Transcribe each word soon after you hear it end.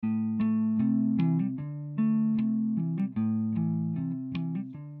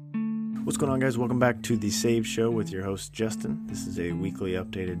What's going on, guys? Welcome back to the Save Show with your host, Justin. This is a weekly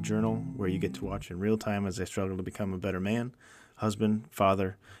updated journal where you get to watch in real time as I struggle to become a better man, husband,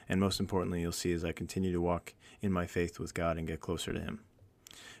 father, and most importantly, you'll see as I continue to walk in my faith with God and get closer to Him.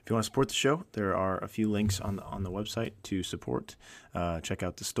 If you want to support the show, there are a few links on the website to support. Check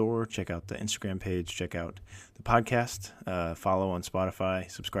out the store, check out the Instagram page, check out the podcast, follow on Spotify,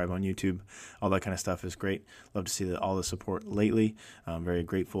 subscribe on YouTube. All that kind of stuff is great. Love to see all the support lately. I'm very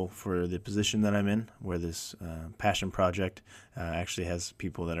grateful for the position that I'm in, where this passion project actually has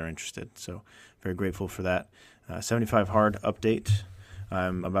people that are interested. So very grateful for that. 75 Hard update.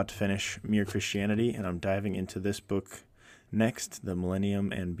 I'm about to finish Mere Christianity, and I'm diving into this book next, The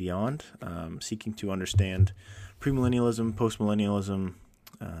Millennium and Beyond, seeking to understand premillennialism, postmillennialism,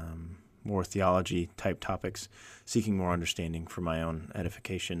 more theology type topics, seeking more understanding for my own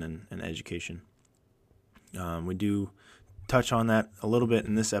edification and education. We do touch on that a little bit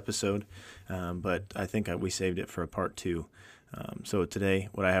in this episode, but I think we saved it for a part two. So today,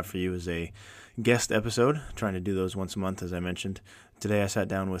 what I have for you is a guest episode, trying to do those once a month, as I mentioned. Today I sat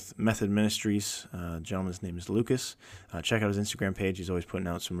down with Method Ministries. The gentleman's name is Lucas. Check out his Instagram page. He's always putting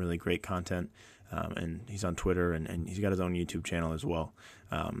out some really great content, and he's on Twitter, and he's got his own YouTube channel as well.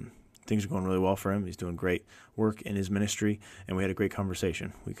 Things are going really well for him. He's doing great work in his ministry, and we had a great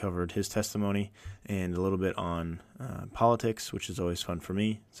conversation. We covered his testimony and a little bit on politics, which is always fun for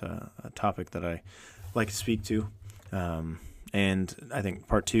me. It's a topic that I like to speak to. And I think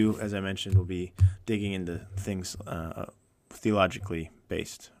part two, as I mentioned, will be digging into things theologically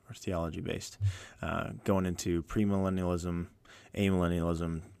based or theology based, going into premillennialism,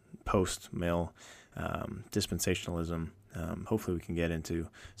 amillennialism, post-mill, dispensationalism. Hopefully we can get into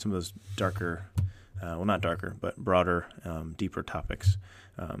some of those darker, well, not darker, but broader, deeper topics.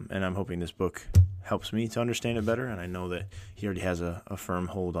 And I'm hoping this book helps me to understand it better, and I know that he already has a firm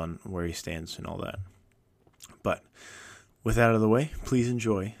hold on where he stands and all that. But with that out of the way, please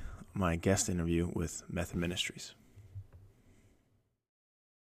enjoy my guest interview with Method Ministries.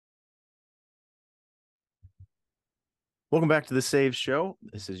 Welcome back to the Save Show.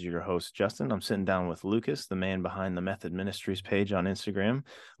 This is your host, Justin. I'm sitting down with Lucas, the man behind the Method Ministries page on Instagram.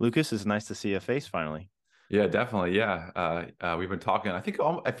 Lucas, it's nice to see your face finally. Yeah, definitely. Yeah. We've been talking, I think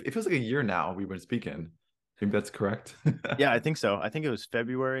it feels like a year now we've been speaking. I think that's correct. Yeah, I think so. I think it was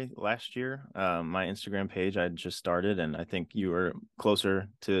February last year. My Instagram page I just started, and I think you were closer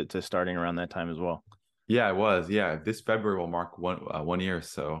to starting around that time as well. Yeah, it was. Yeah, this February will mark one year.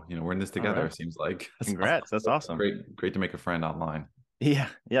 So, we're in this together, Right. it seems like. Congrats. That's awesome. Great to make a friend online. Yeah.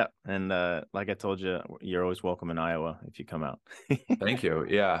 And like I told you, you're always welcome in Iowa if you come out. Thank you.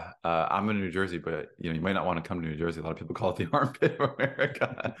 Yeah. I'm in New Jersey, but you might not want to come to New Jersey. A lot of people call it the armpit of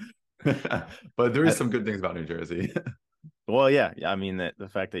America. But there is some good things about New Jersey. Well, yeah. I mean, the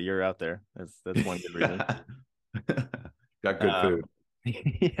fact that you're out there, that's one good reason. Got good food.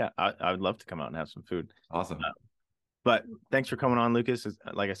 Yeah, I would love to come out and have some food. Awesome. But thanks for coming on, Lucas.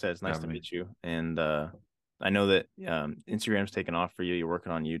 Like I said, it's nice to meet you. And I know that Instagram's taken off for you. You're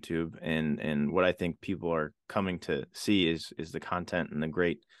working on YouTube, and what I think people are coming to see is the content and the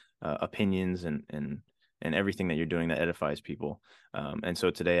great opinions and everything that you're doing that edifies people. And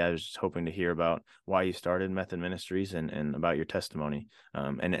so today I was just hoping to hear about why you started Method Ministries and about your testimony.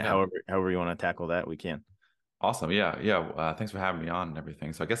 However you want to tackle that, we can. Awesome. Yeah. Thanks for having me on and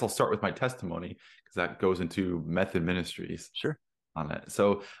everything. So I guess I'll start with my testimony because that goes into Method Ministries. Sure. On it.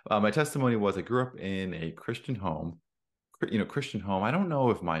 So my testimony was I grew up in a Christian home. Christian home. I don't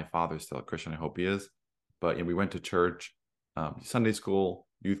know if my father's still a Christian. I hope he is. But we went to church, Sunday school,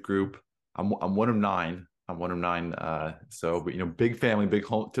 youth group. I'm one of nine. I'm one of nine. But big family,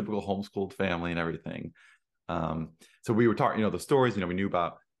 typical homeschooled family and everything. So we were talking, the stories. We knew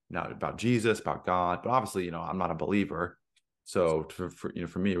about Jesus, about God, but obviously, I'm not a believer. So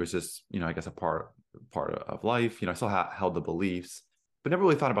for me, it was just, I guess a part of life. I still held the beliefs, but never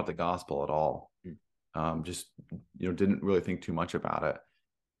really thought about the gospel at all. Didn't really think too much about it.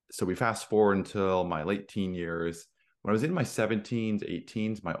 So we fast forward until my late teen years. When I was in my 17s,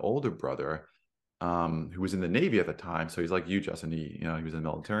 18s, my older brother, who was in the Navy at the time, so he's like you, Justin. He was in the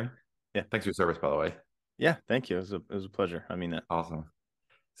military. Yeah. Thanks for your service, by the way. Yeah, thank you. It was a pleasure. I mean that. Awesome.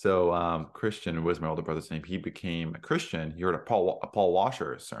 So Christian was my older brother's name. He became a Christian. He heard a Paul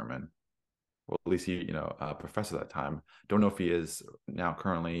Washer sermon, or at least he, a professor at that time. Don't know if he is now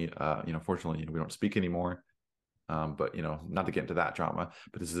currently. Fortunately, we don't speak anymore. But not to get into that drama.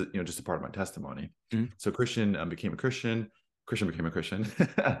 But this is just a part of my testimony. Mm-hmm. So Christian became a Christian. Christian became a Christian.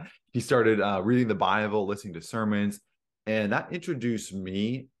 He started reading the Bible, listening to sermons, and that introduced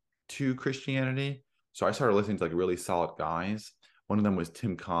me to Christianity. So I started listening to really solid guys. One of them was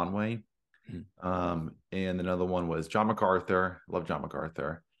Tim Conway. And another one was John MacArthur. Love John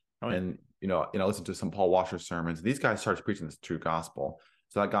MacArthur. Oh, yeah. And I listened to some Paul Washer sermons. These guys started preaching this true gospel.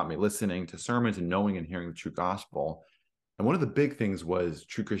 So that got me listening to sermons and knowing and hearing the true gospel. And one of the big things was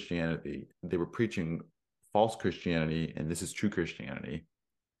true Christianity. They were preaching false Christianity, and this is true Christianity.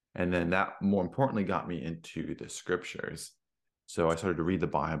 And then that, more importantly, got me into the scriptures. So I started to read the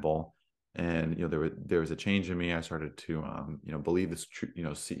Bible, and there was a change in me. I started to believe this true,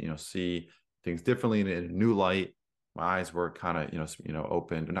 see things differently in a new light. My eyes were kind of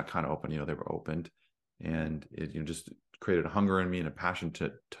opened, not kind of open, they were opened, and it just created a hunger in me and a passion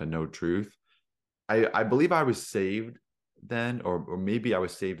to know truth. I believe I was saved then, or maybe I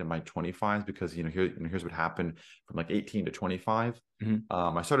was saved in my 25s, because here's what happened from like 18 to 25.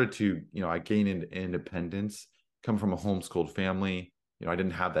 I started to I gained independence, come from a homeschooled family. I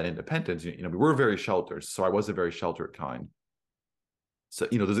didn't have that independence. We were very sheltered, so I was a very sheltered kind. So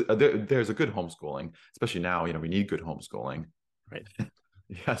there's a good homeschooling, especially now. We need good homeschooling, Right.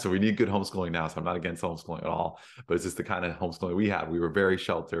 Yeah, so we need good homeschooling now. So I'm not against homeschooling at all, but it's just the kind of homeschooling we had. We were very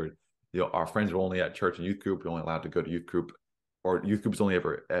sheltered. Our friends were only at church and youth group. We were only allowed to go to youth group, or youth group was only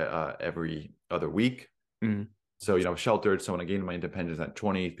every other week. So I was sheltered. So when I gained my independence at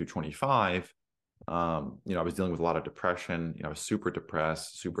 20 through 25, I was dealing with a lot of depression. I was super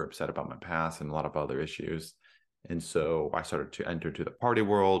depressed, super upset about my past, and a lot of other issues. And so I started to enter into the party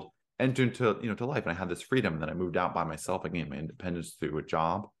world, enter into to life, and I had this freedom. And then I moved out by myself. I gained my independence through a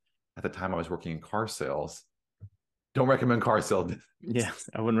job. At the time, I was working in car sales. Don't recommend car sales. Yeah,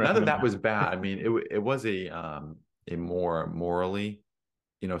 I wouldn't None of recommend that was bad. I mean, it was a more morally,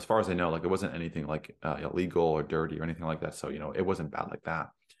 as far as I know, like it wasn't anything like illegal or dirty or anything like that. So it wasn't bad like that.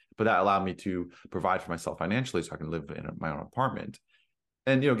 But that allowed me to provide for myself financially, so I can live in my own apartment.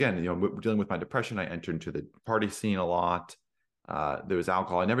 And again, dealing with my depression, I entered into the party scene a lot. There was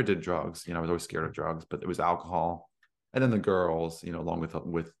alcohol. I never did drugs. I was always scared of drugs, but there was alcohol, and then the girls, along with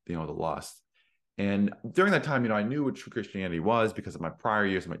the lust. And during that time, I knew what true Christianity was because of my prior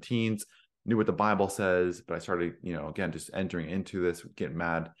years, my teens, knew what the Bible says. But I started, again, just entering into this, getting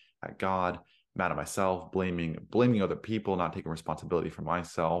mad at God, mad at myself, blaming other people, not taking responsibility for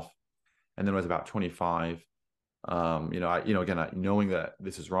myself. And then when I was about 25, again, knowing that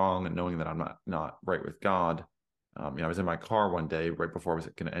this is wrong and knowing that I'm not right with God. I was in my car one day right before I was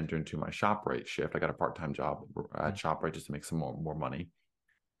going to enter into my ShopRite shift. I got a part-time job at ShopRite just to make some more money.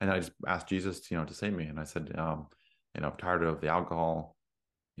 And I just asked Jesus, to save me. And I said, I'm tired of the alcohol.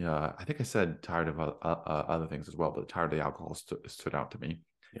 Yeah, I think I said tired of other things as well, but tired of the alcohol stood out to me.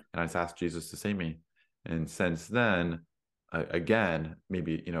 Yeah. And I just asked Jesus to save me. And since then, again,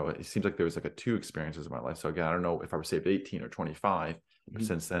 maybe, it seems like there was like two experiences in my life. So again, I don't know if I was saved at 18 or 25, but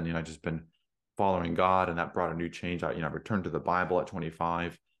since then, I've just been following God, and that brought a new change. I returned to the Bible at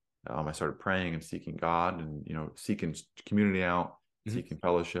 25. I started praying and seeking God, and, seeking community out, seeking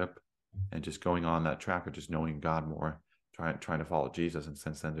fellowship, and just going on that track of just knowing God more, trying to follow Jesus. And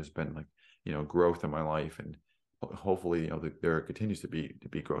since then, there's been like, growth in my life, and hopefully, there continues to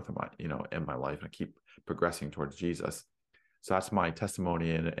be growth in my life, and I keep progressing towards Jesus. So that's my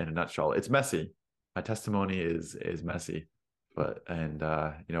testimony in a nutshell. It's messy. My testimony is messy, but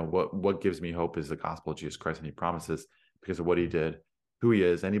what gives me hope is the gospel of Jesus Christ, and He promises, because of what He did, who He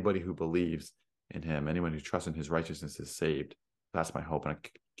is. Anybody who believes in Him, anyone who trusts in His righteousness is saved. That's my hope, and I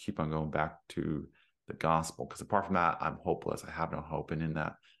keep on going back to the gospel, because apart from that, I'm hopeless. I have no hope, and in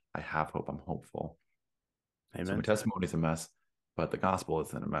that, I have hope. I'm hopeful. Amen. So my testimony is a mess, but the gospel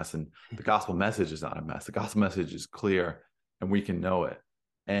isn't a mess, and the gospel message is not a mess. The gospel message is clear, and we can know it.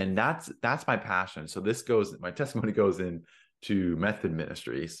 And that's my passion. So my testimony goes into Method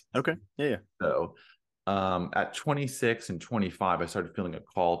Ministries. Okay. Yeah. So at 26 and 25, I started feeling a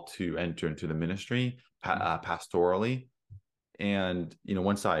call to enter into the ministry pastorally. And,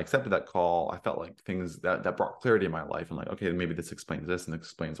 once I accepted that call, I felt like things that brought clarity in my life, and like, okay, maybe this explains this, and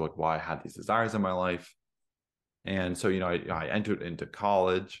explains like why I had these desires in my life. And so, I entered into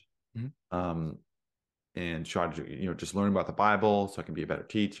college, and tried to, just learn about the Bible so I can be a better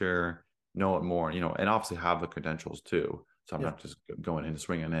teacher, know it more, and obviously have the credentials too. So I'm not just going in and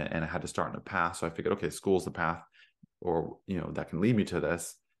swinging it. And I had to start in a path. So I figured, okay, school's the path, or, that can lead me to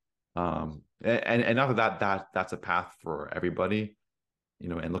this. And after that's a path for everybody,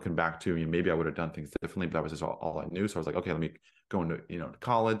 and looking back to, maybe I would have done things differently, but that was just all I knew. So I was like, okay, let me go into, to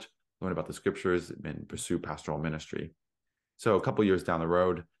college, learn about the scriptures, and pursue pastoral ministry. So a couple of years down the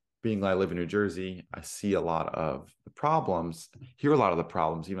road, being that I live in New Jersey, I see a lot of the problems, hear a lot of the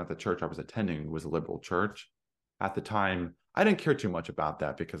problems, even at the church I was attending was a liberal church. At the time, I didn't care too much about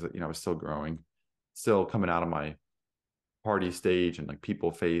that because, I was still growing, still coming out of my party stage and like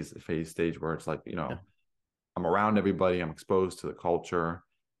people phase stage where it's like, Yeah. I'm around everybody, I'm exposed to the culture.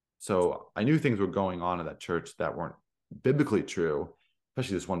 So I knew things were going on in that church that weren't biblically true.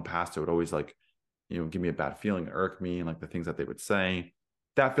 Especially this one pastor would always like, give me a bad feeling, irk me, and like the things that they would say.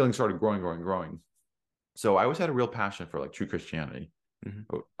 That feeling started growing. So I always had a real passion for like true Christianity. Hmm.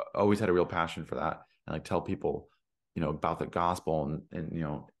 I always had a real passion for that, and like tell people, about the gospel,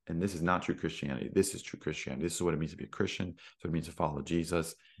 and this is not true Christianity. This is true Christianity. This is what it means to be a Christian. So it means to follow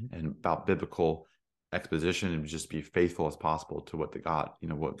Jesus, and about biblical exposition, and just be faithful as possible to what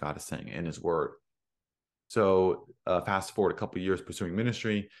what God is saying in His Word. So fast forward a couple of years pursuing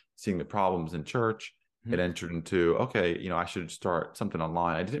ministry, seeing the problems in church, Hmm. it entered into, okay, I should start something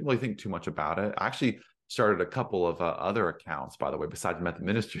online. I didn't really think too much about it. I actually started a couple of other accounts, by the way, besides Method Oh,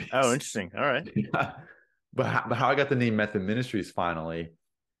 Ministries. interesting. All right. Yeah. But how I got the name Method Ministries finally,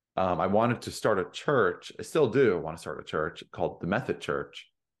 I wanted to start a church. I still do want to start a church called the Method Church.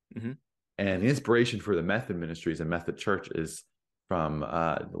 Hmm. And the inspiration for the Method Ministries and Method Church is from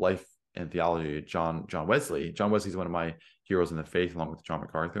the life and theology of John Wesley. John Wesley is one of my heroes in the faith, along with John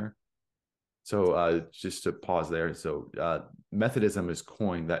MacArthur. So just to pause there. So Methodism is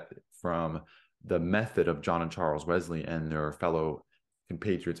coined that from the method of John and Charles Wesley and their fellow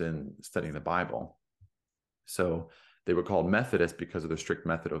compatriots in studying the Bible. So they were called Methodists because of the strict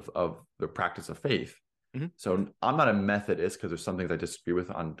method of the practice of faith. Hmm. So I'm not a Methodist because there's some things I disagree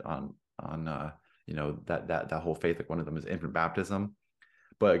with on that whole faith. Like one of them is infant baptism.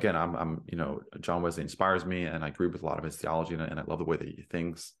 But again, I'm John Wesley inspires me, and I agree with a lot of his theology, and I love the way that he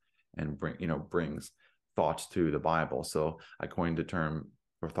thinks and brings thoughts to the Bible. So I coined the term,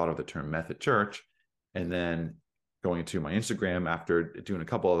 or thought of the term, Method Church, and then going to my Instagram after doing a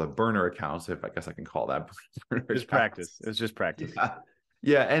couple of the burner accounts, if I guess I can call that burner Just accounts. practice. It was just practice. Yeah.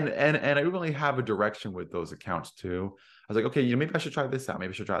 Yeah, and I really have a direction with those accounts too. I was like, okay, maybe I should try this out.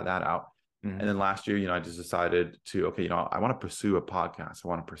 Maybe I should try that out. Hmm. And then last year, I just decided to, okay, I want to pursue a podcast. I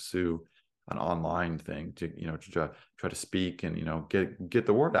want to pursue an online thing to, to try to speak and, get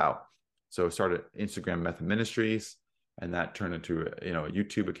the word out. So I started Instagram Method Ministries, and that turned into a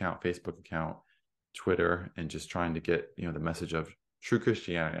YouTube account, Facebook account, Twitter, and just trying to get, the message of true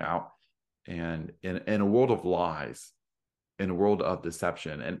Christianity out. And in a world of lies, in a world of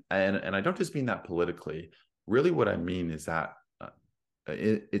deception, and I don't just mean that politically. Really, what I mean is that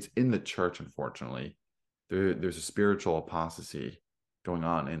it's in the church. Unfortunately, there's a spiritual apostasy going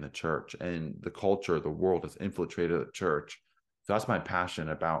on in the church, and the culture, the world has infiltrated the church. So that's my passion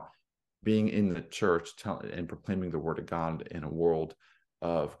about being in the church and proclaiming the word of God in a world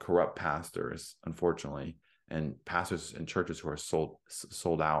of corrupt pastors, unfortunately, and pastors and churches who are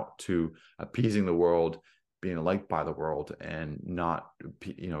sold out to appeasing the world, being liked by the world, and not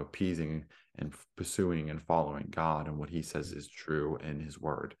appeasing and pursuing and following God and what He says is true in His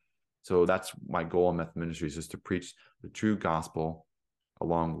Word. So that's my goal in Method Ministries, is to preach the true gospel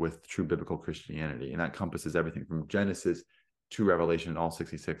along with true biblical Christianity, and that encompasses everything from Genesis to Revelation, all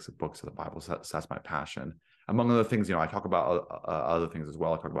 66 books of the Bible. So that's my passion. Among other things, I talk about other things as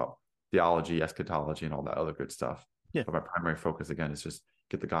well. I talk about theology, eschatology, and all that other good stuff. Yeah. But my primary focus, again, is just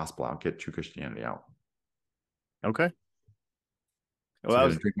get the gospel out, get true Christianity out. Okay. So Well, I'm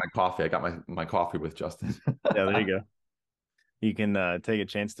going to drink my coffee. I got my coffee with Justin. yeah, there you go. You can take a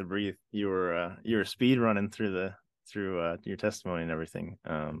chance to breathe. You were speed running through your testimony and everything.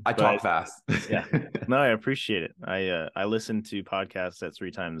 I talk fast. Yeah, no, I appreciate it. I listen to podcasts at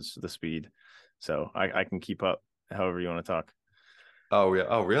 3 times the speed, so I can keep up however you want to talk. Oh yeah.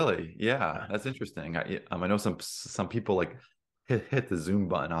 Oh really? Yeah, that's interesting. I know some people like hit the zoom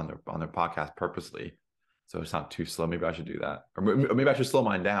button on their podcast purposely, so it's not too slow. Maybe I should do that, or maybe I should slow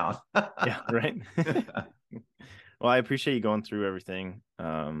mine down. Yeah, right. Well, I appreciate you going through everything.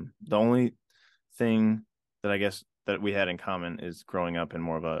 The only thing that I guess that we had in common is growing up in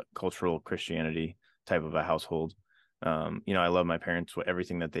more of a cultural Christianity type of a household. I love my parents,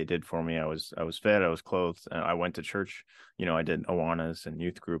 everything that they did for me. I was fed, I was clothed, I went to church. I did Awanas and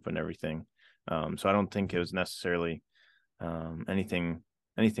youth group and everything. So I don't think it was necessarily anything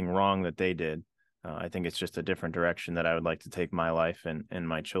wrong that they did. I think it's just a different direction that I would like to take my life and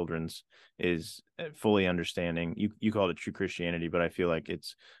my children's, is fully understanding. You called it true Christianity, but I feel like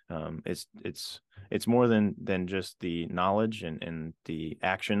it's more than just the knowledge and the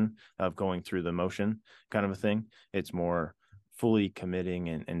action of going through the motion kind of a thing. It's more fully committing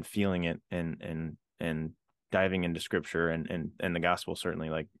and feeling it and diving into scripture and the gospel, certainly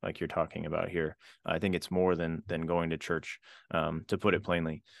like you're talking about here. I think it's more than going to church, to put it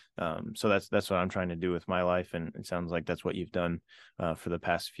plainly. So that's what I'm trying to do with my life, and it sounds like that's what you've done for the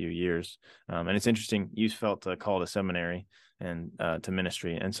past few years. And it's interesting, you felt a call to seminary and to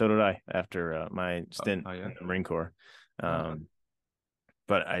ministry, and so did I after my stint Oh, yeah. in the Marine Corps.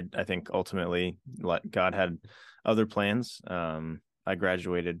 But I think ultimately God had other plans. I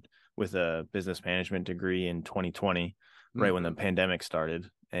graduated with a business management degree in 2020, right when the pandemic started,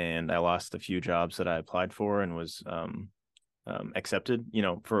 and I lost a few jobs that I applied for and was accepted,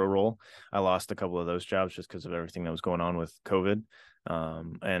 for a role. I lost a couple of those jobs just because of everything that was going on with COVID.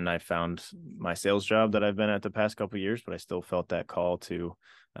 And I found my sales job that I've been at the past couple of years, but I still felt that call to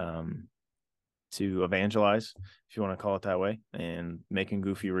evangelize, if you want to call it that way. And making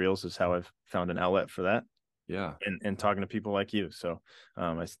goofy reels is how I've found an outlet for that. Yeah. And talking to people like you. So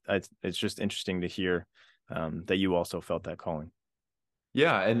it's just interesting to hear that you also felt that calling.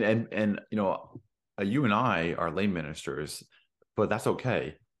 Yeah. And you and I are lay ministers, but that's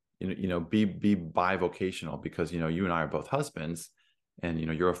okay. Be bivocational, because, you and I are both husbands, and,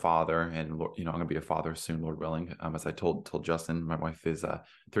 you're a father, and, I'm going to be a father soon, Lord willing. As I told Justin, my wife is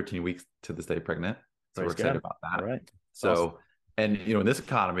 13 weeks to this day pregnant. So we're excited about that. All right. So, awesome. and, in this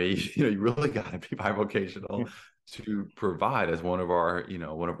economy, you really got to be bivocational to provide as one of our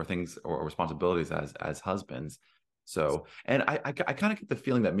things or responsibilities as husbands. So, and I kind of get the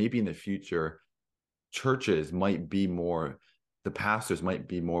feeling that maybe in the future, churches might be more, the pastors might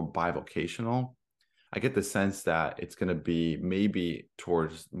be more bivocational. I get the sense that it's going to be maybe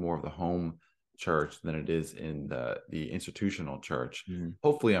towards more of the home church than it is in the institutional church. Mm-hmm.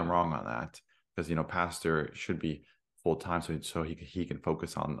 Hopefully, I'm wrong on that, because pastor should be full time, so he can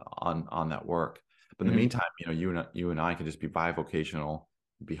focus on that work. But in the meantime, you and I can just be bivocational,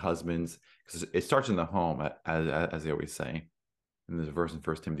 be husbands, because it starts in the home, as they always say. And there's a verse in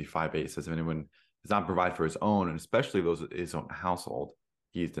 1 Timothy 5:8 says, if anyone does not provide for his own, and especially those of his own household,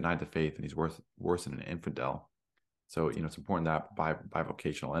 he's denied the faith, and he's worse than an infidel. So, it's important that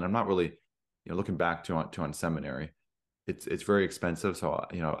bivocational. And I'm not really, looking back to on seminary, it's very expensive. So,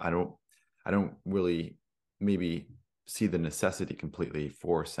 I don't really maybe see the necessity completely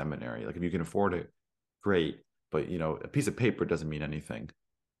for seminary. Like, if you can afford it, great. But, a piece of paper doesn't mean anything.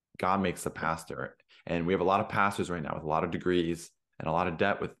 God makes the pastor. And we have a lot of pastors right now with a lot of degrees and a lot of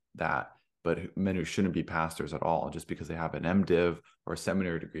debt with that, but men who shouldn't be pastors at all. Just because they have an MDiv or a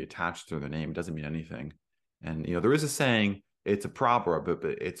seminary degree attached to their name doesn't mean anything. And, there is a saying, it's a proverb, but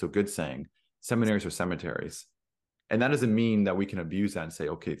it's a good saying: seminaries are cemeteries. And that doesn't mean that we can abuse that and say,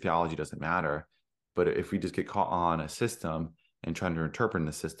 okay, theology doesn't matter. But if we just get caught on a system and trying to interpret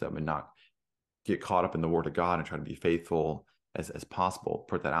the system and not get caught up in the word of God and try to be faithful as possible,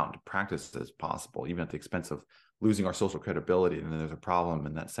 put that out into practice as possible, even at the expense of losing our social credibility, and then there's a problem,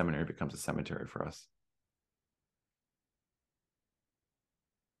 and that seminary becomes a cemetery for us.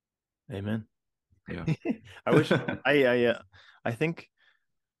 Amen. Yeah. I wish I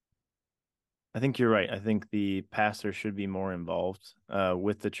think you're right. I think the pastor should be more involved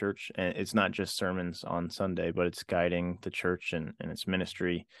with the church, and it's not just sermons on Sunday, but it's guiding the church and its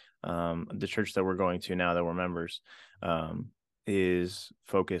ministry. The church that we're going to now, that we're members, is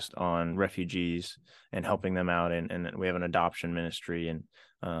focused on refugees and helping them out, and we have an adoption ministry and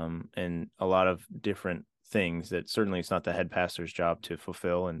a lot of different things that certainly it's not the head pastor's job to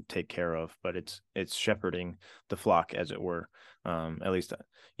fulfill and take care of, but it's shepherding the flock, as it were. At least,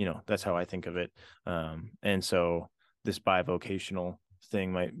 that's how I think of it. And so this bivocational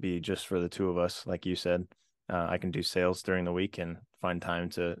thing might be just for the two of us. Like you said, I can do sales during the week and find time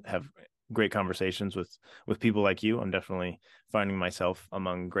to have great conversations with people like you. I'm definitely finding myself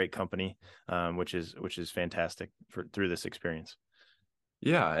among great company, which is fantastic through this experience.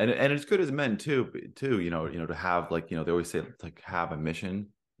 Yeah, and it's good as men too, to have, like, they always say, like, have a mission,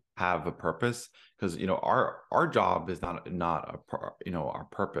 have a purpose, because, our job is not our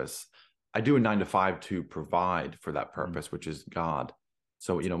purpose. I do a 9 to 5 to provide for that purpose, which is God.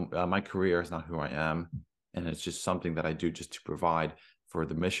 So, my career is not who I am, and it's just something that I do just to provide for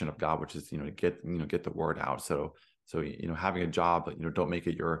the mission of God, which is, to get the word out. So, having a job, don't make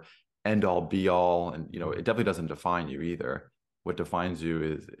it your end all be all, and, it definitely doesn't define you either. What defines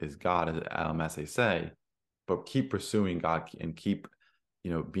you is God, as they say. But keep pursuing God and keep,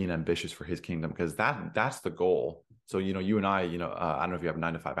 being ambitious for His kingdom, because that's the goal. So, you and I, I don't know if you have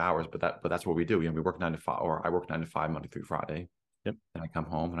 9 to 5 hours, but that's what we do. We work 9 to 5, or I work 9 to 5 Monday through Friday. Yep. And I come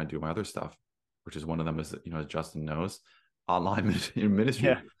home and I do my other stuff, which is one of them is, as Justin knows, online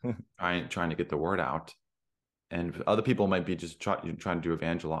ministry, Yeah. trying to get the word out. And other people might be just trying to do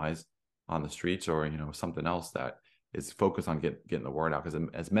evangelize on the streets, or something else that is focused on getting the word out. Because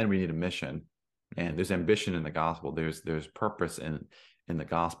as men, we need a mission, and there's ambition in the gospel. There's purpose in the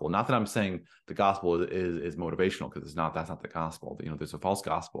gospel. Not that I'm saying the gospel is motivational, because it's not. That's not the gospel. There's a false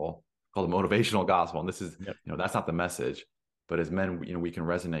gospel called the motivational gospel, and this is Yep. that's not the message. But as men, we can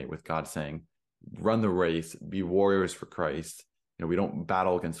resonate with God saying, run the race, be warriors for Christ. We don't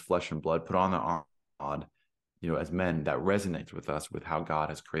battle against flesh and blood. Put on the armor of God. As men, that resonates with us, with how God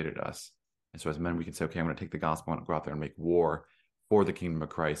has created us. And so as men, we can say, okay, I'm going to take the gospel, I'm going to go out there and make war for the kingdom of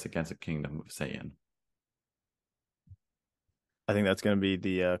Christ against the kingdom of Satan. I think that's going to be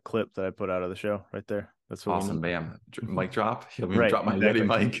the clip that I put out of the show right there. That's what Awesome, we need. bam. Mic drop. Let me Right, drop my exactly. Yeti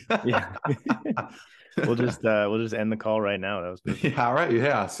mic. Yeah. We'll just end the call right now. That was perfect. Yeah, all right.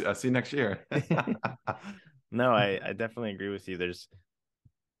 Yeah, I'll see you next year. No, I definitely agree with you. There's,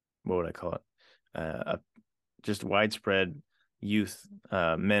 what would I call it? Just widespread youth,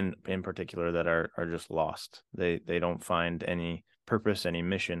 men in particular, that are just lost. They don't find any purpose, any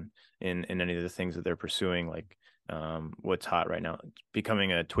mission in any of the things that they're pursuing, like what's hot right now,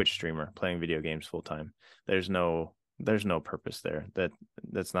 becoming a Twitch streamer, playing video games full time. There's no purpose there.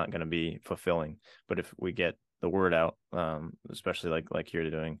 That's not going to be fulfilling. But if we get the word out, especially like you're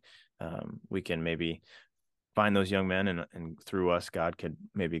doing, we can maybe find those young men, and through us, God could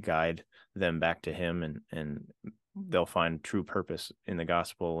maybe guide them back to him, and they'll find true purpose in the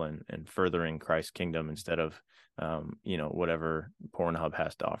gospel and furthering Christ's kingdom instead of whatever Pornhub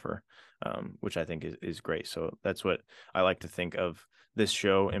has to offer, which I think is great. So that's what I like to think of this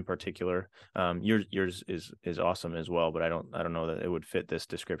show in particular. Yours is awesome as well, but I don't know that it would fit this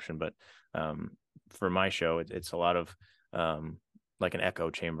description. But for my show, it's a lot of like an echo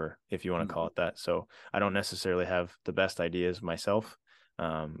chamber, if you want to call it that. So I don't necessarily have the best ideas myself,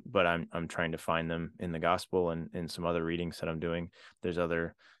 but I'm trying to find them in the gospel and in some other readings that I'm doing. There's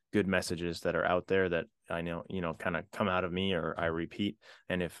other good messages that are out there that I know, kind of come out of me or I repeat.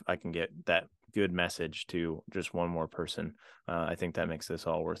 And if I can get that good message to just one more person, I think that makes this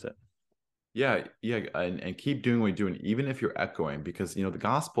all worth it. Yeah. And keep doing what you're doing, even if you're echoing, because, the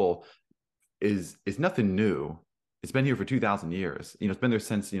gospel is nothing new. It's been here for 2,000 years. It's been there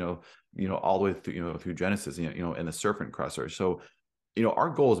since, all the way through, through Genesis, and the serpent crusher. So, our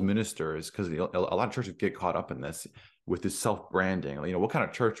goal as ministers, because a lot of churches get caught up in this with this self-branding, what kind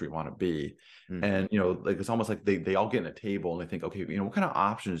of church we want to be. And, like, it's almost like they all get in a table and they think, okay, what kind of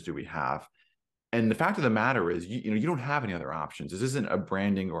options do we have? And the fact of the matter is, you don't have any other options. This isn't a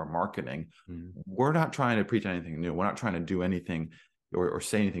branding or a marketing. We're not trying to preach anything new. We're not trying to do anything or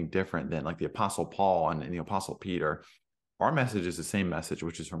say anything different than like the Apostle Paul and the Apostle Peter. Our message is the same message,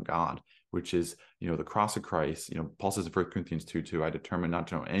 which is from God, which is, the cross of Christ. Paul says in 1 Corinthians 2:2, I determined not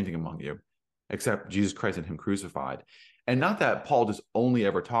to know anything among you except Jesus Christ and him crucified. And not that Paul just only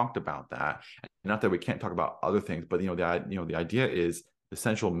ever talked about that, not that we can't talk about other things, but the idea is the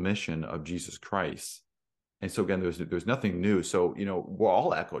central mission of Jesus Christ. And so again, there's nothing new. So, we're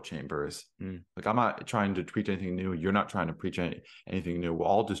all echo chambers. Like, I'm not trying to preach anything new. You're not trying to preach anything new. We're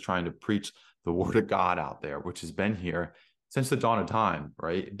all just trying to preach the word of God out there, which has been here since the dawn of time,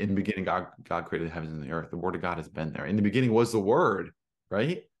 right? In the beginning, God created the heavens and the earth. The word of God has been there. In the beginning was the word,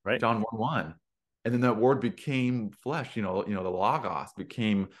 right? Right. John 1:1. And then that word became flesh, the Logos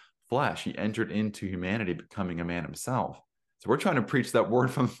became flesh. He entered into humanity, becoming a man himself. So we're trying to preach that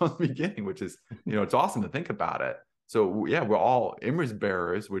word from the beginning, which is, it's awesome to think about it. So yeah, we're all image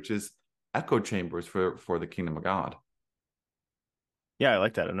bearers, which is echo chambers for the kingdom of God. Yeah, I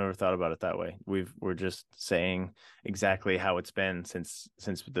like that. I've never thought about it that way. We're just saying exactly how it's been since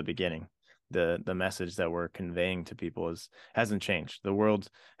the beginning. The message that we're conveying to people hasn't changed. The world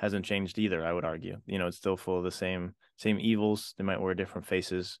hasn't changed either, I would argue. It's still full of the same evils. They might wear different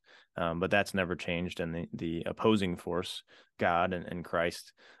faces, but that's never changed. And the opposing force, God and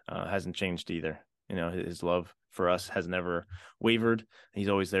Christ, hasn't changed either. His love for us has never wavered. He's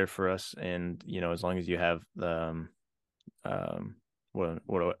always there for us. And, as long as you have the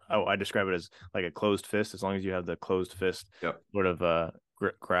I describe it as like a closed fist. As long as you have the closed fist, Yep. sort of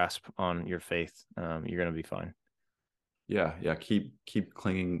grasp on your faith, you're going to be fine. Yeah. Keep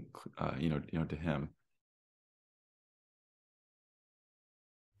clinging, to him.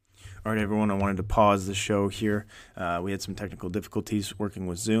 All right, everyone, I wanted to pause the show here. We had some technical difficulties working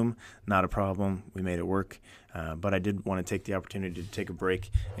with Zoom. Not a problem. We made it work. But I did want to take the opportunity to take a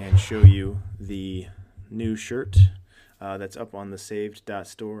break and show you the new shirt that's up on the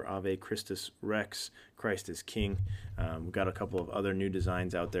saved.store, Ave Christus Rex, Christ is King. We've got a couple of other new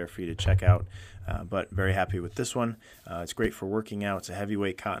designs out there for you to check out, but very happy with this one. It's great for working out. It's a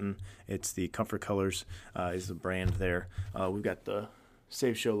heavyweight cotton. It's the Comfort Colors is the brand there. We've got the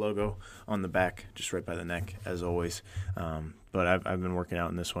Save Show logo on the back, just right by the neck, as always. But I've been working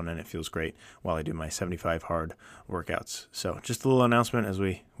out in this one, and it feels great while I do my 75 hard workouts. So just a little announcement as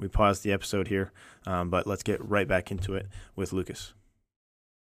we pause the episode here, but let's get right back into it with Lucas.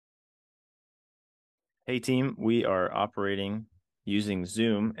 Hey, team, we are operating using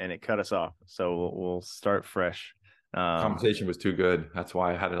Zoom, and it cut us off, so we'll start fresh. Conversation was too good. That's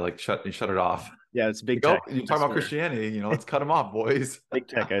why I had to shut it off. Yeah, it's big tech. You talk about Christianity, let's cut them off, boys. Big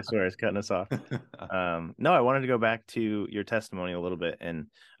tech, I swear, it's cutting us off. No, I wanted to go back to your testimony a little bit, and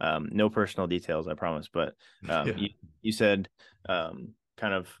no personal details, I promise. But you said kind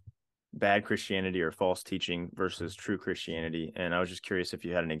of bad Christianity or false teaching versus true Christianity, and I was just curious if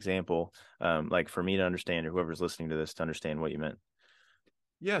you had an example, like for me to understand, or whoever's listening to this to understand what you meant.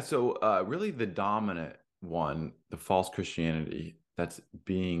 Yeah, so really the dominant one, the false Christianity that's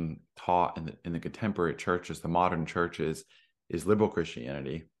being taught in the contemporary churches, the modern churches, is liberal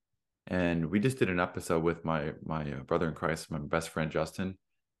Christianity. And we just did an episode with my brother in Christ, my best friend Justin,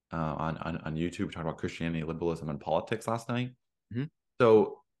 on YouTube, talking about Christianity, liberalism, and politics last night. Mm-hmm.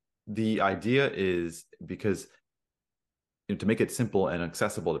 So the idea is, because to make it simple and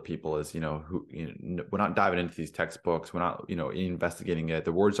accessible to people, is we're not diving into these textbooks, we're not investigating it.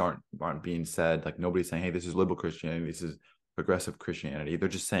 The words aren't being said, like nobody's saying, hey, this is liberal Christianity, this is progressive Christianity. They're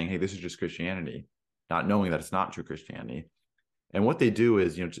just saying, hey, this is just Christianity, not knowing that it's not true Christianity. And what they do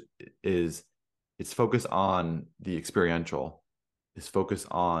is it's focused on the experiential, it's focused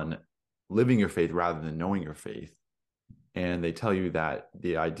on living your faith rather than knowing your faith. And they tell you that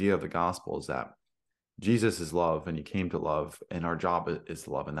the idea of the gospel is that Jesus is love, and he came to love, and our job is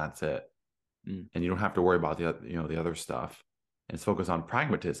love, and that's it. And you don't have to worry about the other stuff. And it's focused on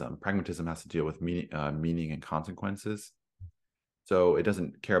pragmatism. Pragmatism has to deal with meaning and consequences. So it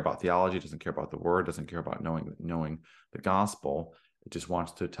doesn't care about theology, it doesn't care about the word, doesn't care about knowing the gospel. It just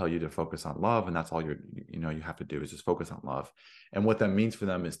wants to tell you to focus on love, and that's all you have to do is just focus on love. And what that means for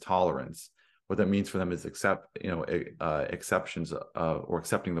them is tolerance. What that means for them is exceptions, or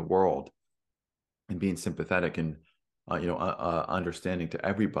accepting the world, and being sympathetic and understanding to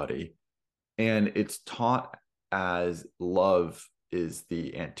everybody. And it's taught as love is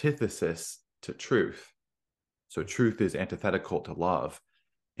the antithesis to truth. So truth is antithetical to love.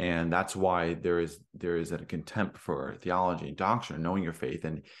 And that's why there is a contempt for theology and doctrine, knowing your faith,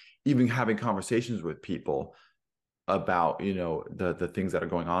 and even having conversations with people about the things that are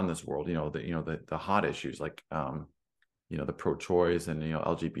going on in this world, the hot issues, like the pro-choice and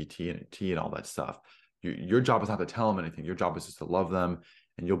LGBT and all that stuff. Your job is not to tell them anything. Your job is just to love them,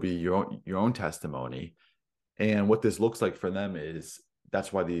 and you'll be your own testimony. And what this looks like for them is,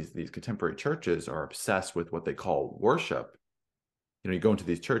 that's why these contemporary churches are obsessed with what they call worship. You go into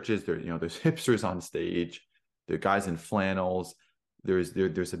these churches, there's hipsters on stage, there are guys in flannels, there's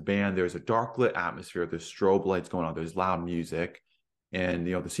a band, there's a dark lit atmosphere, there's strobe lights going on, there's loud music, and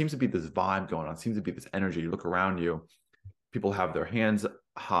there seems to be this vibe going on, seems to be this energy. You look around you, people have their hands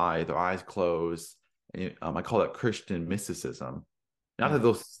high, their eyes closed. And, I call that Christian mysticism. Not that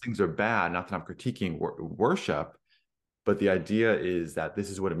those things are bad, not that I'm critiquing worship, but the idea is that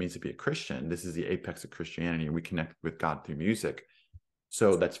this is what it means to be a Christian. This is the apex of Christianity, and we connect with God through music.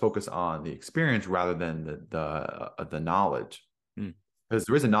 So that's focused on the experience rather than the knowledge, because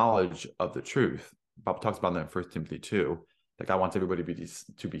there is a knowledge of the truth. Bob talks about that in 1 Timothy 2. That God wants everybody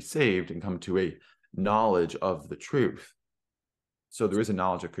to be saved and come to a knowledge of the truth. So there is a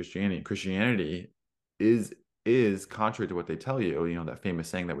knowledge of Christianity. Christianity is contrary to what they tell you. That famous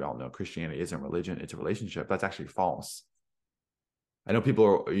saying that we all know: Christianity isn't religion, it's a relationship. That's actually false. I know people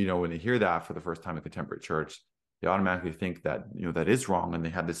are, when they hear that for the first time in contemporary church, they automatically think that, that is wrong. And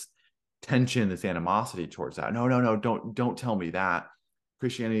they have this tension, this animosity towards that. No, don't tell me that.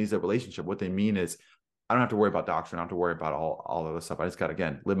 Christianity is a relationship. What they mean is, I don't have to worry about doctrine. I don't have to worry about all of this stuff. I just got to,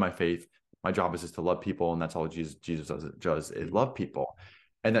 again, live my faith. My job is just to love people. And that's all Jesus does is love people.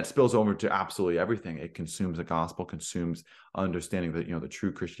 And that spills over to absolutely everything. It consumes the gospel, consumes understanding that, the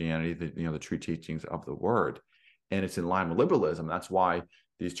true Christianity, the true teachings of the word. And it's in line with liberalism. That's why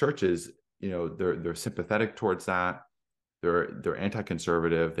these churches, they're sympathetic towards that. They're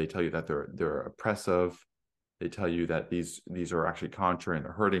anti-conservative. They tell you that they're oppressive. They tell you that these are actually contrary and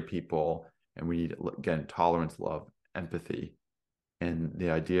they're hurting people. And we need, again, tolerance, love, empathy. And the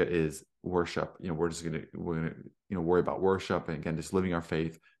idea is worship. We're gonna worry about worship, and again, just living our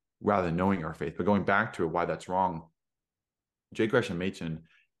faith rather than knowing our faith. But going back to why that's wrong, J. Gresham Machen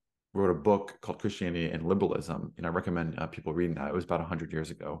wrote a book called Christianity and Liberalism, and I recommend people reading that. It was about 100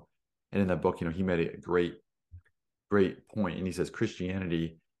 years ago, and in that book, he made a great point, and he says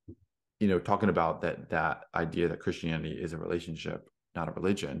Christianity, talking about that idea that Christianity is a relationship. not a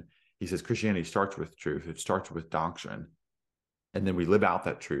religion. He says Christianity starts with truth. It starts with doctrine. And then we live out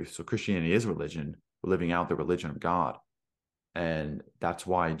that truth. So Christianity is religion. We're living out the religion of God. And that's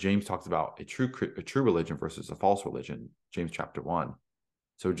why James talks about a true religion versus a false religion, James chapter 1.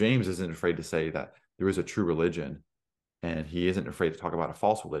 So James isn't afraid to say that there is a true religion, and he isn't afraid to talk about a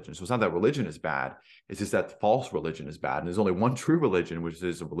false religion. So it's not that religion is bad. It's just that false religion is bad. And there's only one true religion, which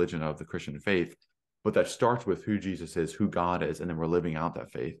is a religion of the Christian faith. But that starts with who Jesus is, who God is, and then we're living out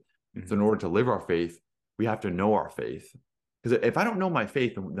that faith. Mm-hmm. So in order to live our faith, we have to know our faith. Because if I don't know my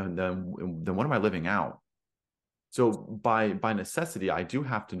faith, then what am I living out? So by necessity, I do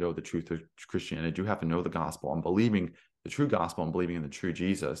have to know the truth of Christianity. I do have to know the gospel. I'm believing the true gospel. I'm believing in the true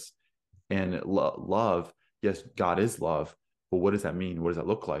Jesus. And love, yes, God is love. But what does that mean? What does that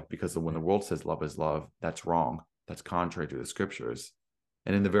look like? Because when the world says love is love, that's wrong. That's contrary to the scriptures.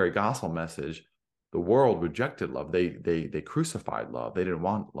 And in the very gospel message, the world rejected love. They crucified love. They didn't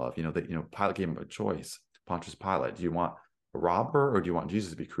want love. Pilate gave him a choice. Pontius Pilate, do you want a robber, or do you want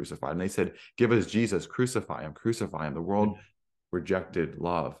Jesus to be crucified? And they said, give us Jesus, crucify him, crucify him. The world rejected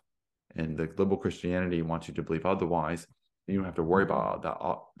love. And the liberal Christianity wants you to believe otherwise. You don't have to worry about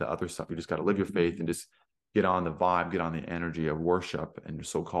the other stuff. You just got to live your faith and just get on the vibe, get on the energy of worship and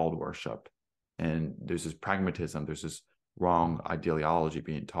so-called worship. And there's this pragmatism, there's this wrong ideology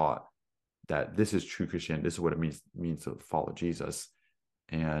being taught that this is true Christianity. This is what it means to follow Jesus.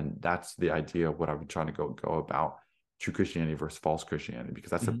 And that's the idea of what I've been trying to go about true Christianity versus false Christianity, because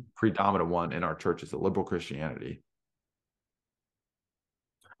that's the predominant one in our church is the liberal Christianity.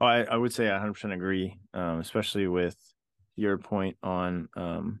 Oh, I would say I 100% agree, especially with your point on,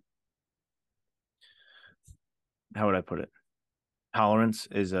 how would I put it? Tolerance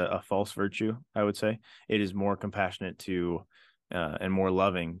is a false virtue, I would say. It is more compassionate to and more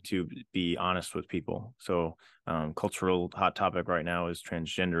loving to be honest with people. So cultural hot topic right now is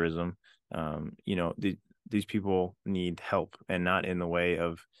transgenderism. These people need help, and not in the way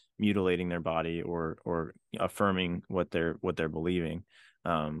of mutilating their body or affirming what they're believing.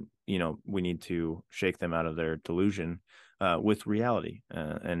 We need to shake them out of their delusion with reality,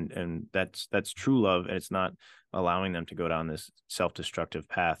 and that's true love. And it's not allowing them to go down this self-destructive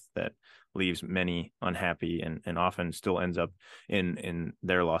path that leaves many unhappy and often still ends up in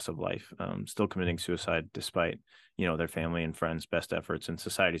their loss of life, still committing suicide despite their family and friends' best efforts and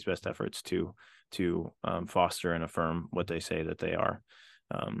society's best efforts to foster and affirm what they say that they are.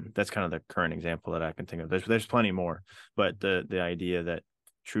 That's kind of the current example that I can think of. There's plenty more, but the idea that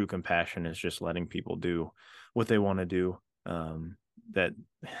true compassion is just letting people do what they want to do, that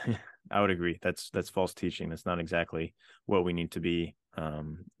I would agree. That's false teaching. That's not exactly what we need to be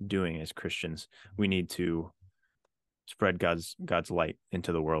doing as Christians. We need to spread God's light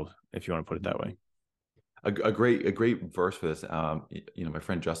into the world, if you want to put it that way. A great verse for this. My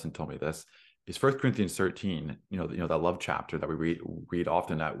friend Justin told me this is 1 Corinthians 13. That love chapter that we read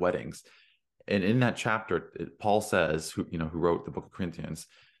often at weddings. And in that chapter, Paul says, who wrote the book of Corinthians,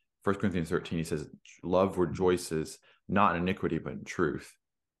 1 Corinthians 13, he says, love rejoices not in iniquity, but in truth.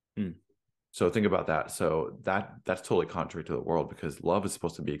 So think about that. So that's totally contrary to the world, because love is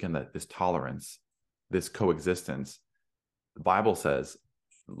supposed to be, again, this tolerance, this coexistence. The Bible says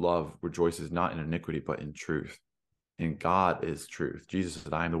love rejoices not in iniquity, but in truth. And God is truth. Jesus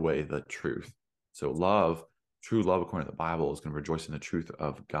said, I am the way, the truth. So true love, according to the Bible, is going to rejoice in the truth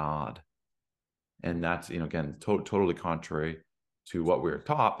of God. And that's, again, totally contrary to what we're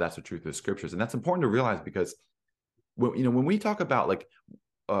taught. That's the truth of the scriptures. And that's important to realize, because when we talk about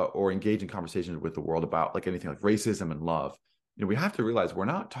or engage in conversations with the world about anything like racism and love, we have to realize we're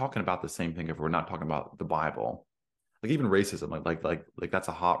not talking about the same thing if we're not talking about the Bible. Like even racism, like that's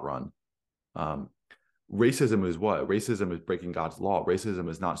a hot run. Racism is what? Racism is breaking God's law. Racism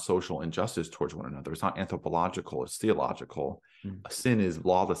is not social injustice towards one another. It's not anthropological. It's theological. Sin is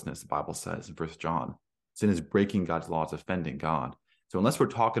lawlessness, the Bible says in 1 John. Sin is breaking God's law. It's offending God. So unless we're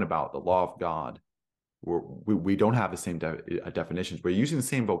talking about the law of God, we don't have the same definitions. We're using the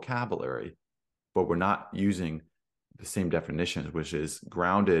same vocabulary, but we're not using the same definitions, which is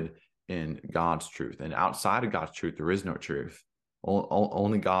grounded in God's truth. And outside of God's truth, there is no truth.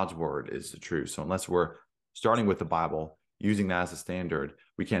 Only God's word is the truth. So unless we're starting with the Bible, using that as a standard,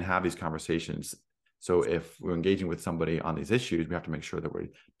 we can't have these conversations. So if we're engaging with somebody on these issues, we have to make sure that we're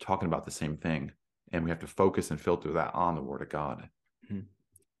talking about the same thing, and we have to focus and filter that on the word of God.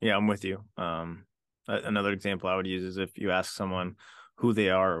 Yeah, I'm with you. Another example I would use is if you ask someone who they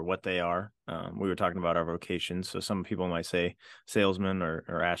are or what they are. We were talking about our vocations. So some people might say salesman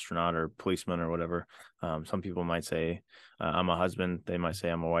or astronaut or policeman or whatever. Some people might say I'm a husband. They might say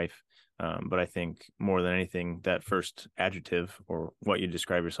I'm a wife. But I think more than anything, that first adjective or what you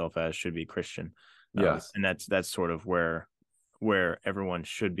describe yourself as should be Christian. Yes. And that's sort of where everyone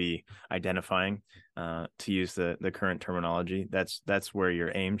should be identifying, to use the current terminology. That's where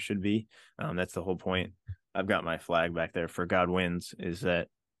your aim should be. That's the whole point. I've got my flag back there for God wins, is that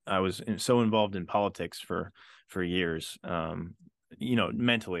I was so involved in politics for years.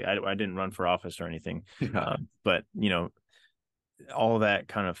 Mentally, I didn't run for office or anything, Yeah. but all that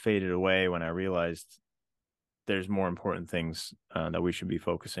kind of faded away when I realized there's more important things that we should be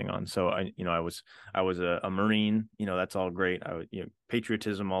focusing on. So I was a Marine. That's all great.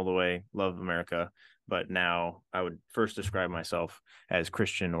 Patriotism all the way. Love America. But now I would first describe myself as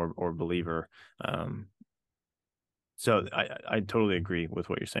Christian or believer. So I totally agree with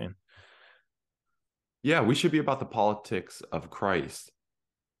what you're saying. Yeah, we should be about the politics of Christ,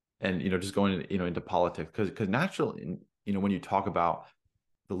 and just going into politics, because naturally, when you talk about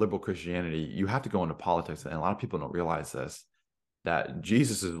the liberal Christianity, you have to go into politics, and a lot of people don't realize this, that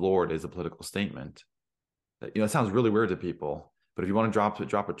Jesus is Lord is a political statement. It sounds really weird to people, but if you want to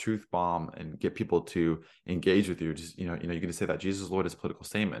drop a truth bomb and get people to engage with you, just you're going to say that Jesus is Lord is a political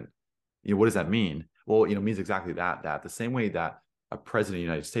statement. What does that mean? Well, it means exactly that the same way that a president of the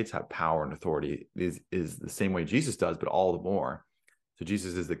United States have power and authority is the same way Jesus does, but all the more. So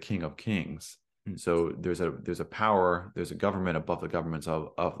Jesus is the King of Kings. So there's a power, there's a government above the governments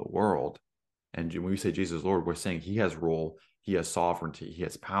of the world. And when we say Jesus is Lord, we're saying he has rule, he has sovereignty, he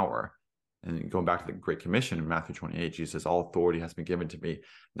has power. And going back to the Great Commission in Matthew 28, Jesus says, all authority has been given to me,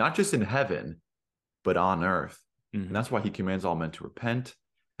 not just in heaven, but on earth. Mm-hmm. And that's why he commands all men to repent.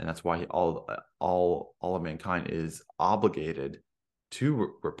 And that's why all of mankind is obligated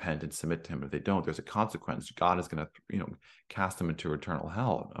to repent and submit to him. If they don't, there's a consequence. God is going to, cast them into eternal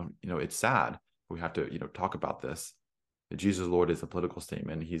hell. It's sad. We have to, talk about this. That Jesus Lord is a political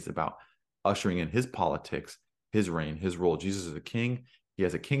statement. He's about ushering in his politics, his reign, his rule. Jesus is a king. He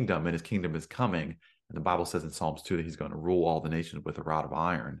has a kingdom, and his kingdom is coming. And the Bible says in Psalms 2 that he's going to rule all the nations with a rod of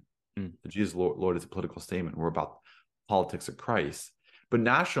iron. So Jesus Lord is a political statement. We're about politics of Christ. But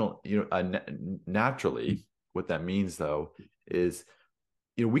naturally, what that means, though, is,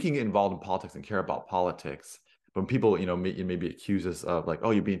 we can get involved in politics and care about politics. But when people, maybe accuse us of like,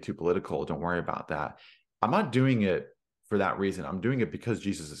 oh, you're being too political, don't worry about that. I'm not doing it for that reason. I'm doing it because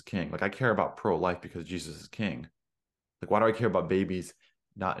Jesus is king. Like, I care about pro-life because Jesus is king. Like, why do I care about babies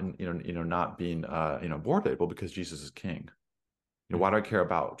not being aborted? Well, because Jesus is king. Why do I care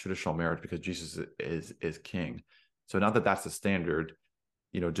about traditional marriage? Because Jesus is king. So not that that's the standard,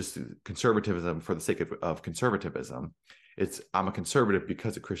 just conservatism for the sake of conservatism. I'm a conservative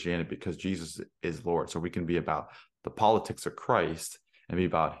because of Christianity, because Jesus is Lord. So we can be about the politics of Christ and be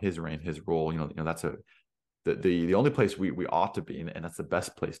about his reign, his rule. That's the only place we ought to be, and that's the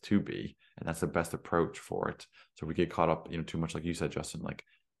best place to be, and that's the best approach for it. So we get caught up, too much, like you said, Justin, like,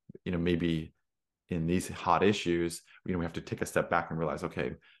 maybe in these hot issues, we have to take a step back and realize,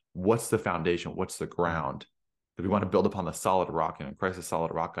 okay, what's the foundation? What's the ground? Because we want to build upon the solid rock. Christ is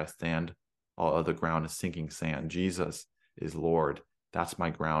solid rock I stand. All other ground is sinking sand. Jesus is Lord. That's my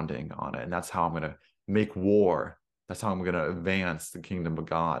grounding on it. And that's how I'm going to make war. That's how I'm going to advance the kingdom of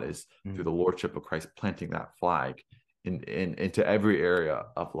God, is through the lordship of Christ, planting that flag into every area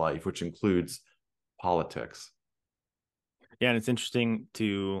of life, which includes politics. Yeah, and it's interesting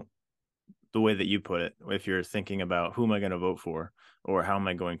to the way that you put it. If you're thinking about who am I going to vote for, or how am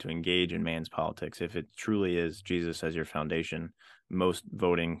I going to engage in man's politics, if it truly is Jesus as your foundation, most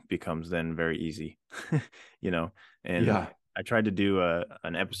voting becomes then very easy. And Yeah. I tried to do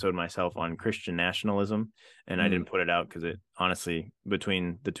an episode myself on Christian nationalism, and I didn't put it out because it honestly,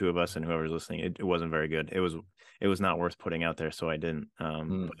 between the two of us and whoever's listening, it wasn't very good. It was not worth putting out there, so I didn't.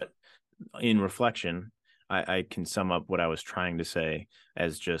 But in reflection, I can sum up what I was trying to say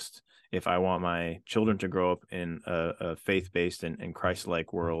as just, if I want my children to grow up in a faith-based and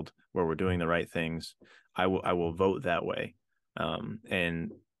Christ-like world where we're doing the right things, I will vote that way.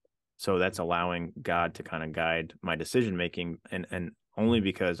 And so that's allowing God to kind of guide my decision making, and only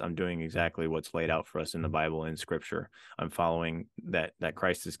because I'm doing exactly what's laid out for us in the Bible and Scripture. I'm following that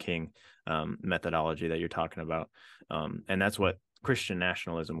Christ is King methodology that you're talking about, and that's what Christian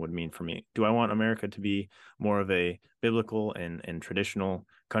nationalism would mean for me. Do I want America to be more of a biblical and traditional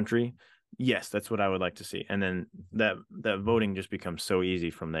country? Yes, that's what I would like to see. And then that voting just becomes so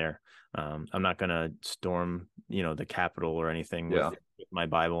easy from there. I'm not going to storm, the Capitol or anything with my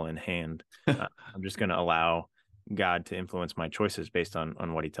Bible in hand. I'm just going to allow God to influence my choices based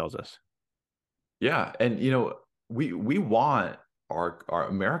on what he tells us. Yeah. And, we want our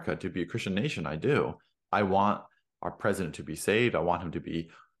America to be a Christian nation. I do. I want our president to be saved. I want him to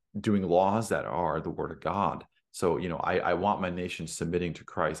be doing laws that are the word of God. So, I want my nation submitting to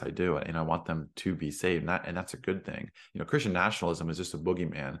Christ. I do. And I want them to be saved. And that's a good thing. Christian nationalism is just a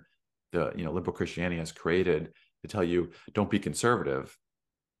boogeyman. Liberal Christianity has created to tell you, don't be conservative.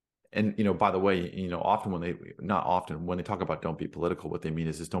 And, by the way, often not often, when they talk about don't be political, what they mean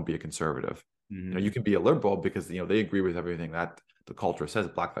is just don't be a conservative. Mm-hmm. You can be a liberal because, they agree with everything that the culture says.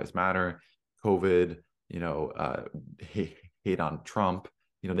 Black Lives Matter, COVID, hate on Trump.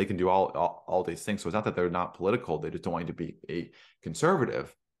 They can do all these things. So it's not that they're not political. They just don't want you to be a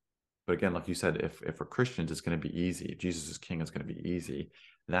conservative. But again, like you said, if for Christians, it's going to be easy. If Jesus is king, it's going to be easy.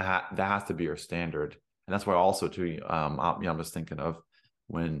 And that has to be our standard. And that's why also, too, I'm just thinking of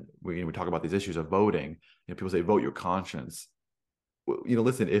when we talk about these issues of voting, people say, vote your conscience. Well,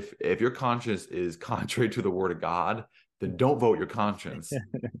 listen, if your conscience is contrary to the word of God, then don't vote your conscience.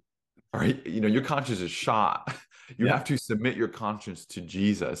 All right. Your conscience is shot. You Yeah. have to submit your conscience to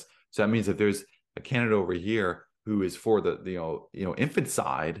Jesus. So that means if there's a candidate over here who is for the infant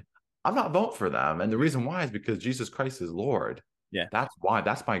side, I'm not voting for them. And the reason why is because Jesus Christ is Lord. Yeah. That's why.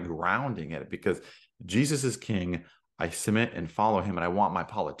 That's by grounding it, because Jesus is king. I submit and follow him, and I want my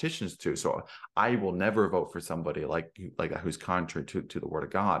politicians to. So I will never vote for somebody like that who's contrary to the word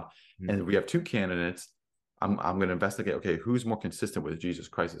of God. Mm-hmm. And we have two candidates. I'm going to investigate, okay, who's more consistent with Jesus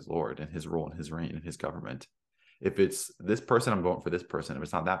Christ as Lord and his rule and his reign and his government. If it's this person, I'm voting for this person. If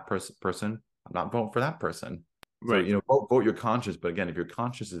it's not that person, I'm not voting for that person. Right. So, vote your conscience. But again, if your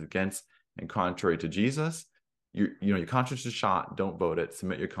conscience is against and contrary to Jesus, your conscience is shot. Don't vote it.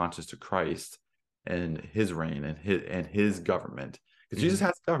 Submit your conscience to Christ and his reign and his government. Because Jesus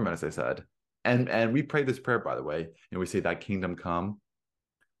has government, as I said. And we pray this prayer, by the way, and we say, thy kingdom come.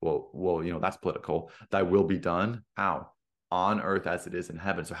 Well, that's political. Thy will be done. How? On earth as it is in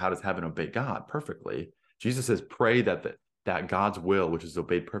heaven. So how does heaven obey God? Perfectly. Jesus says, pray that God's will, which is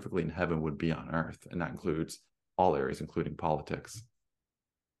obeyed perfectly in heaven, would be on earth. And that includes all areas, including politics.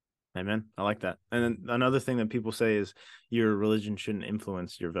 Amen. I like that. And then another thing that people say is your religion shouldn't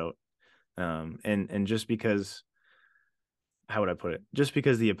influence your vote. And just because, how would I put it? Just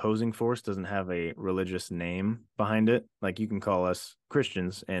because the opposing force doesn't have a religious name behind it, like you can call us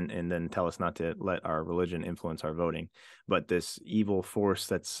Christians and then tell us not to let our religion influence our voting. But this evil force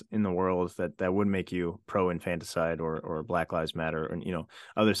that's in the world that would make you pro infanticide or Black Lives Matter and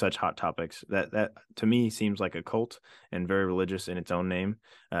other such hot topics, that to me seems like a cult and very religious in its own name.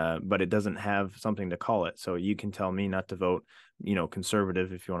 But it doesn't have something to call it. So you can tell me not to vote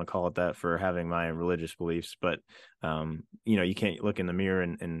conservative, if you want to call it that, for having my religious beliefs, but you can't look in the mirror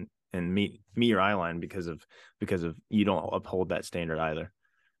and meet your eye line because of you don't uphold that standard either.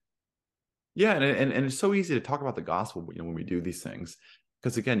 Yeah, and it's so easy to talk about the gospel, when we do these things,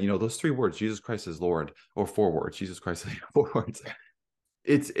 because again, those three words, Jesus Christ is Lord, or four words, Jesus Christ is four words.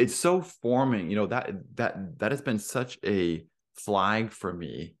 It's so forming, that has been such a flag for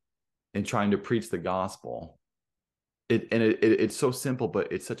me in trying to preach the gospel. It's so simple,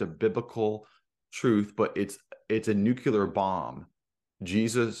 but it's such a biblical truth, but it's a nuclear bomb.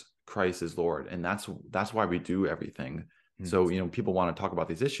 Jesus Christ is Lord, and that's why we do everything. So, people want to talk about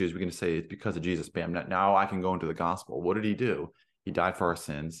these issues. We're going to say it's because of Jesus. Bam. Now I can go into the gospel. What did he do? He died for our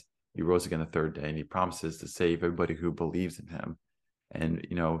sins. He rose again the third day, and he promises to save everybody who believes in him. And,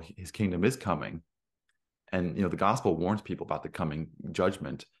 his kingdom is coming. And, the gospel warns people about the coming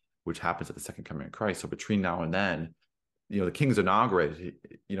judgment, which happens at the second coming of Christ. So between now and then, the king's inaugurated.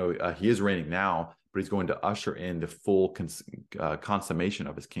 He is reigning now, but he's going to usher in the full consummation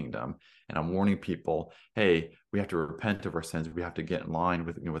of his kingdom. And I'm warning people, hey, we have to repent of our sins. We have to get in line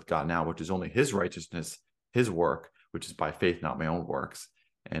with God now, which is only his righteousness, his work, which is by faith, not my own works.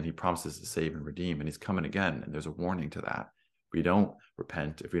 And he promises to save and redeem, and he's coming again. And there's a warning to that. If we don't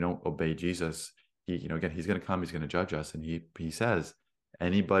repent, if we don't obey Jesus, again, he's going to come, he's going to judge us. And he says,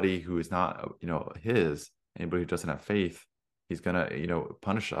 anybody who is not, anybody who doesn't have faith, he's gonna,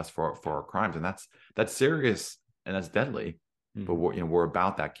 punish us for our crimes, and that's serious and that's deadly. Mm-hmm. But we're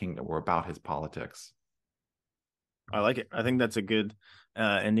about that kingdom. We're about his politics. I like it. I think that's a good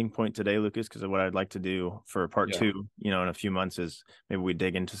ending point today, Lucas, because what I'd like to do for part two, in a few months, is maybe we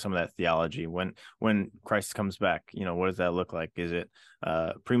dig into some of that theology. When Christ comes back, what does that look like? Is it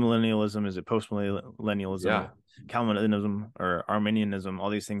premillennialism? Is it postmillennialism? Yeah. Calvinism or Arminianism? All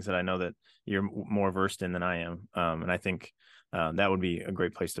these things that I know that you're more versed in than I am, and I think that would be a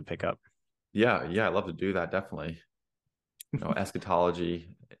great place to pick up. Yeah, I'd love to do that, definitely. Eschatology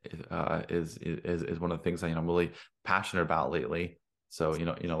is one of the things that I'm really passionate about lately. So I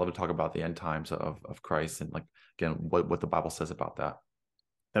love to talk about the end times of Christ, and like, again, what the Bible says about that.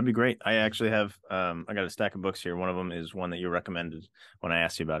 That'd be great. I actually have I got a stack of books here. One of them is one that you recommended when I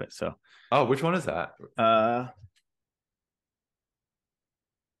asked you about it. So Oh, which one is that? uh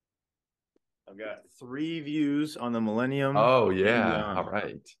I've got Three Views on the Millennium Oh and yeah. All Beyond.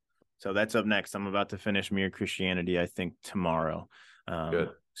 right. So that's up next. I'm about to finish Mere Christianity, I think, tomorrow. Good.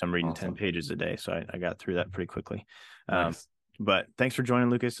 So I'm reading 10 Awesome. pages a day. So I got through that pretty quickly. Um, Nice. but thanks for joining,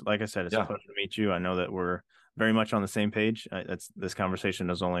 Lucas. Like I said, it's a Yeah. pleasure to meet you. I know that we're very much on the same page. This conversation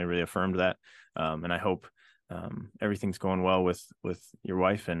has only reaffirmed that. And I hope everything's going well with your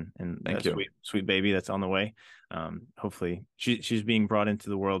wife and Thank that you. sweet baby that's on the way. Hopefully she's being brought into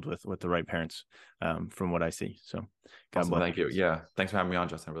the world with the right parents, from what I see. So God Awesome. bless. Thank you. Yeah. Thanks for having me on,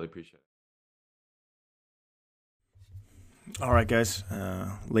 Justin. I really appreciate it. All right, guys,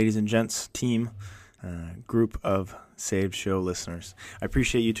 ladies and gents, team, group of Saved Show listeners. I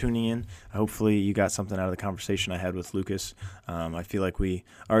appreciate you tuning in. Hopefully you got something out of the conversation I had with Lucas. I feel like we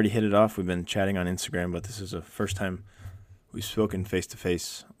already hit it off. We've been chatting on Instagram, but this is the first time we've spoken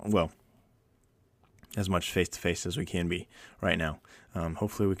face-to-face. Well, as much face-to-face as we can be right now.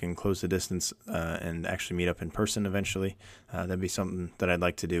 Hopefully we can close the distance and actually meet up in person eventually. That'd be something that I'd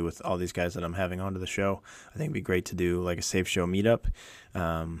like to do with all these guys that I'm having onto the show. I think it'd be great to do like a Safe Show meetup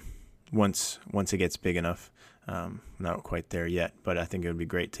once it gets big enough. Not quite there yet, but I think it would be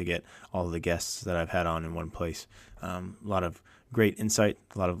great to get all of the guests that I've had on in one place. A lot of great insight,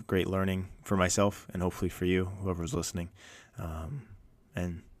 a lot of great learning for myself and hopefully for you, whoever's listening.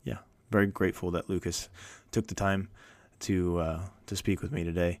 And yeah, very grateful that Lucas took the time to speak with me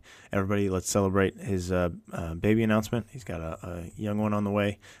today. Everybody, let's celebrate his baby announcement. He's got a young one on the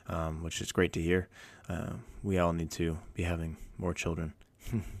way, which is great to hear. We all need to be having more children.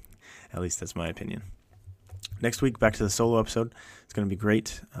 At least that's my opinion. Next week, back to the solo episode. It's going to be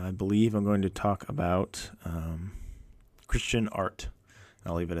great. I believe I'm going to talk about Christian art.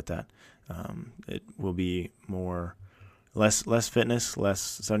 I'll leave it at that. It will be less fitness, less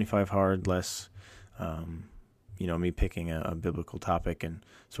 75 hard, less me picking a biblical topic and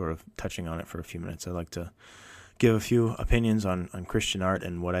sort of touching on it for a few minutes. I'd like to give a few opinions on Christian art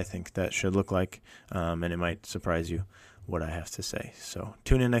and what I think that should look like, and it might surprise you what I have to say. So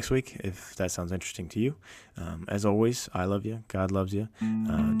tune in next week if that sounds interesting to you. As always, I love you. God loves you.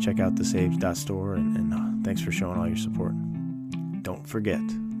 Check out thesaved.store, and thanks for showing all your support. Don't forget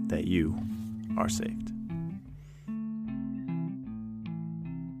that you are saved.